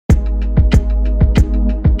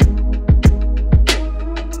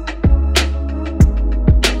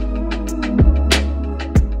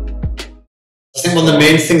think one of the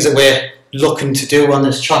main things that we're looking to do on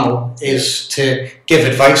this channel is to give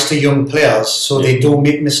advice to young players so they don't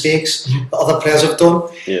make mistakes that other players have done.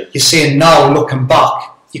 You're saying now, looking back,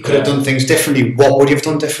 you could have done things differently. What would you have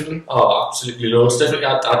done differently? Oh, absolutely loads differently.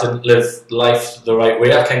 I didn't live life the right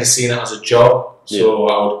way. I kind of seen it as a job. So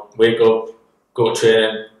I would wake up, go to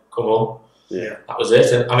training, come home. That was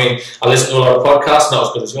it. And I mean, I listen to a lot of podcasts, not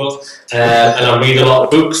as good as yours, and I read a lot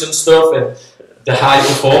of books and stuff. And the high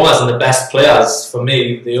performers and the best players, for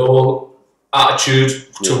me, the whole attitude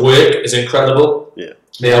to work is incredible.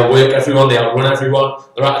 They outwork everyone, they outrun everyone.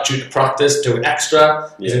 Their attitude to practice, do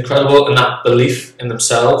extra is incredible, and that belief in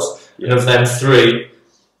themselves. And of them three,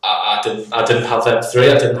 I didn't have them three.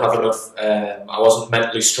 I didn't have enough. I wasn't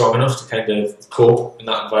mentally strong enough to kind of cope in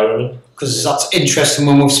that environment. Because that's interesting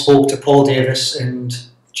when we've spoke to Paul Davis and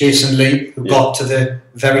Jason Lee, who got to the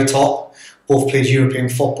very top. Both played European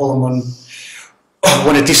football and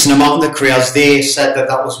won a decent amount in their careers. They said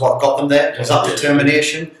that was what got them there. Was that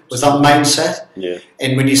determination? Was that mindset?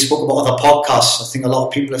 And when you spoke about other podcasts, I think a lot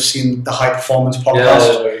of people have seen the High Performance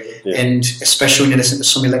podcast, and especially when you listen to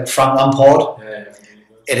somebody like Frank Lampard,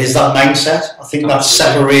 it is that mindset. I think that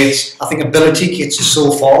separates. I think ability gets you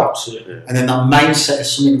so far, and then that mindset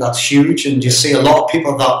is something that's huge. And you see a lot of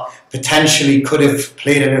people that potentially could have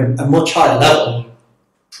played at a much higher level.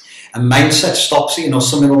 And mindset stops it. You know,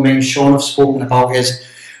 something that me and Sean have spoken about is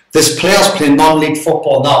there's players playing non-league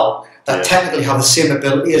football now that technically have the same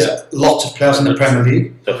ability as lots of players in the Premier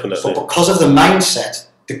League. But because of the mindset,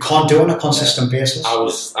 they can't do it on a consistent basis. I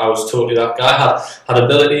was totally that guy. Had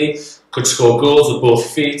ability, could score goals with both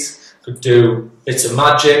feet, could do bits of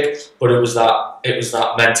magic, but it was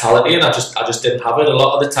that mentality, and I just didn't have it. A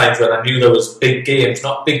lot of the times when I knew there was big games,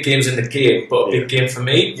 not big games in the game, but a big game for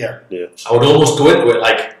me, I would almost go into it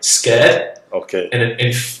like scared,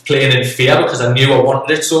 and playing in fear because I knew I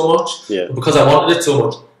wanted it so much. But because I wanted it so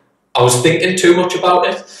much, I was thinking too much about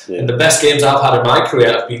it. And the best games I've had in my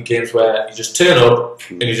career have been games where you just turn up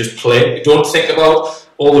and you just play. You don't think about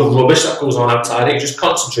all the rubbish that goes on outside it. You just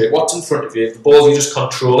concentrate what's in front of you. The ball, you just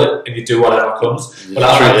control it and you do whatever comes. But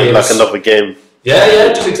I've had games, like another game.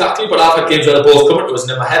 Just exactly. But I've had games where the ball's coming to us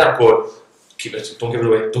and in my head I'm going, keep it, don't give it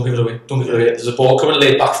away, don't give it away, don't give it away. There's a ball coming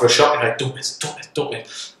laid back for a shot and you're like, don't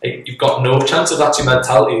miss. Like, you've got no chance of that's your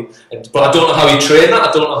mentality. But I don't know how you train that.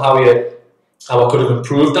 I don't know how I could have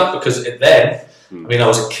improved that, because then, I mean, I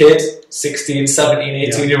was a kid, 16,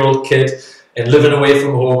 17, 18-year-old kid, and living away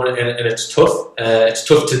from home, and it's tough. It's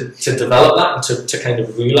tough to develop that and to kind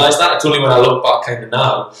of realise that. It's only when I look back kind of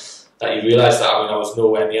now that you realise that. I mean, I was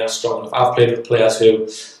nowhere near strong enough. I've played with players who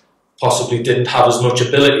possibly didn't have as much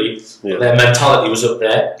ability, but their mentality was up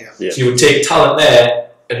there. So you would take talent there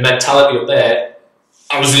and mentality up there.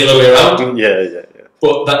 I was the other way around.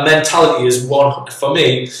 But that mentality is one, for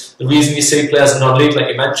me, the reason you see players in non-league, like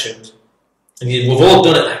you mentioned, and we've all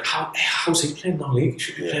done it, like, how's he playing non-league? He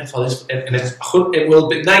should be playing for this. And it will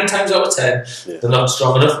be 9 times out of 10, they're not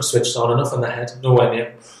strong enough and switched on enough in their head, nowhere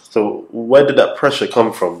near. So where did that pressure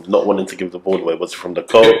come from, not wanting to give the ball away? Was it from the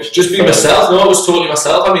coach? Just be myself. No, it was totally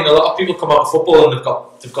myself. I mean, a lot of people come out of football and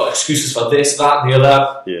they've got excuses for this, that and the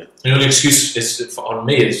other. The only excuse on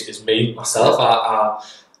me is me, myself. I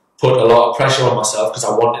put a lot of pressure on myself because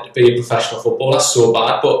I wanted to be a professional footballer so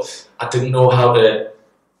bad, but I didn't know how to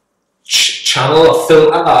channel or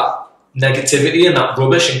filter that negativity and that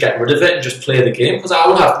rubbish and get rid of it and just play the game, because I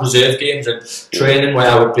would have reserve games and training where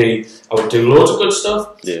I would do loads of good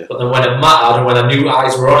stuff, but then when it mattered and when I knew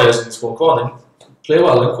eyes were on us and it's going, go on then, play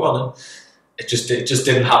well then, go on then, it just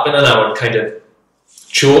didn't happen, and I would kind of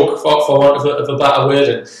choke, for want of a better word,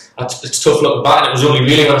 and it's tough looking back, and it was only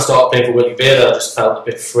really when I started playing for Willie Bader I just felt a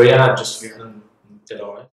bit freer and just did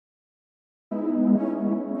alright.